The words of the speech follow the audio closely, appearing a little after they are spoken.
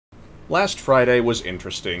Last Friday was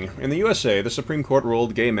interesting. In the USA, the Supreme Court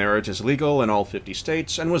ruled gay marriage is legal in all 50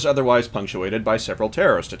 states, and was otherwise punctuated by several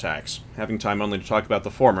terrorist attacks. Having time only to talk about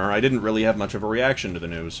the former, I didn't really have much of a reaction to the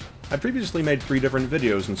news. I previously made 3 different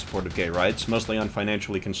videos in support of gay rights, mostly on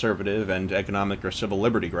financially conservative and economic or civil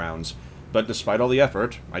liberty grounds. But despite all the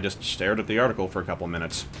effort, I just stared at the article for a couple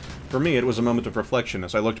minutes. For me, it was a moment of reflection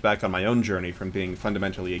as I looked back on my own journey from being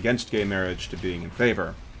fundamentally against gay marriage to being in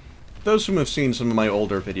favor. Those who have seen some of my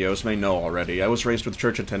older videos may know already, I was raised with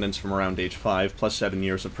church attendance from around age 5, plus 7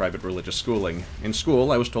 years of private religious schooling. In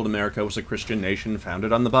school, I was told America was a Christian nation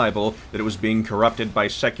founded on the Bible, that it was being corrupted by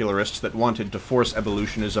secularists that wanted to force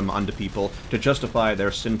evolutionism onto people to justify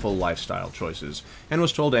their sinful lifestyle choices, and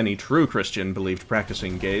was told any true Christian believed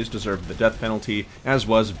practicing gays deserved the death penalty, as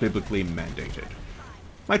was biblically mandated.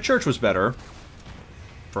 My church was better.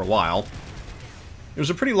 For a while. It was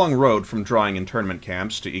a pretty long road from drawing internment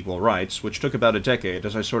camps to equal rights, which took about a decade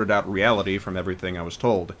as I sorted out reality from everything I was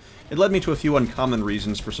told. It led me to a few uncommon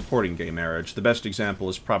reasons for supporting gay marriage. The best example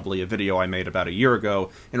is probably a video I made about a year ago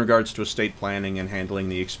in regards to estate planning and handling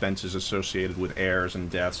the expenses associated with heirs and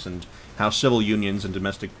deaths, and how civil unions and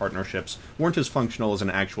domestic partnerships weren't as functional as an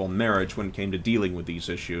actual marriage when it came to dealing with these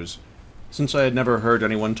issues. Since I had never heard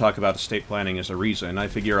anyone talk about estate planning as a reason, I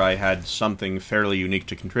figure I had something fairly unique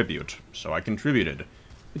to contribute, so I contributed.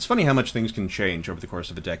 It's funny how much things can change over the course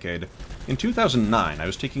of a decade. In 2009, I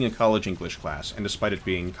was taking a college English class, and despite it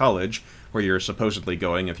being college, where you're supposedly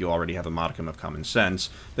going if you already have a modicum of common sense,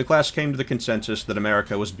 the class came to the consensus that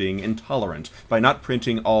America was being intolerant by not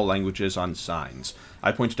printing all languages on signs.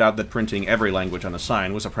 I pointed out that printing every language on a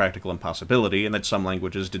sign was a practical impossibility, and that some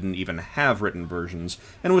languages didn't even have written versions,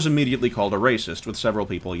 and was immediately called a racist, with several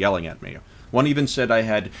people yelling at me. One even said I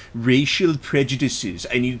had racial prejudices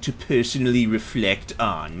I needed to personally reflect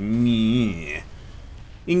on. Meh.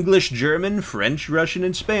 English, German, French, Russian,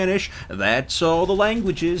 and Spanish, that's all the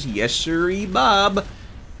languages, yes sirree, Bob.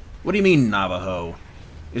 What do you mean, Navajo?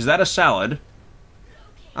 Is that a salad?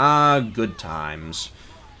 Ah, good times.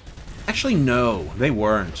 Actually, no, they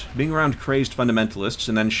weren't. Being around crazed fundamentalists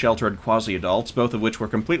and then sheltered quasi-adults, both of which were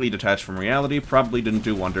completely detached from reality, probably didn't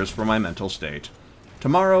do wonders for my mental state.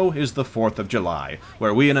 Tomorrow is the 4th of July,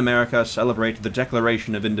 where we in America celebrate the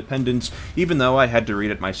Declaration of Independence, even though I had to read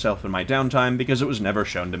it myself in my downtime because it was never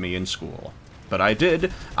shown to me in school. But I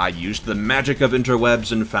did. I used the magic of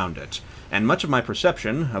interwebs and found it. And much of my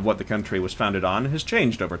perception of what the country was founded on has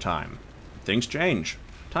changed over time. Things change.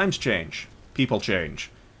 Times change. People change.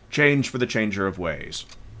 Change for the changer of ways.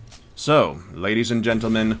 So, ladies and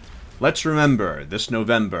gentlemen, let's remember this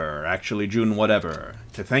November, actually June whatever,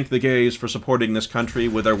 to thank the gays for supporting this country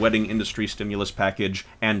with their wedding industry stimulus package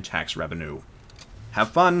and tax revenue.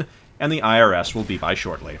 Have fun, and the IRS will be by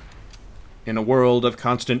shortly. In a world of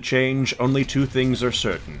constant change, only 2 things are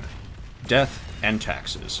certain: death and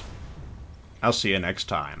taxes. I'll see you next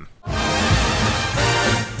time.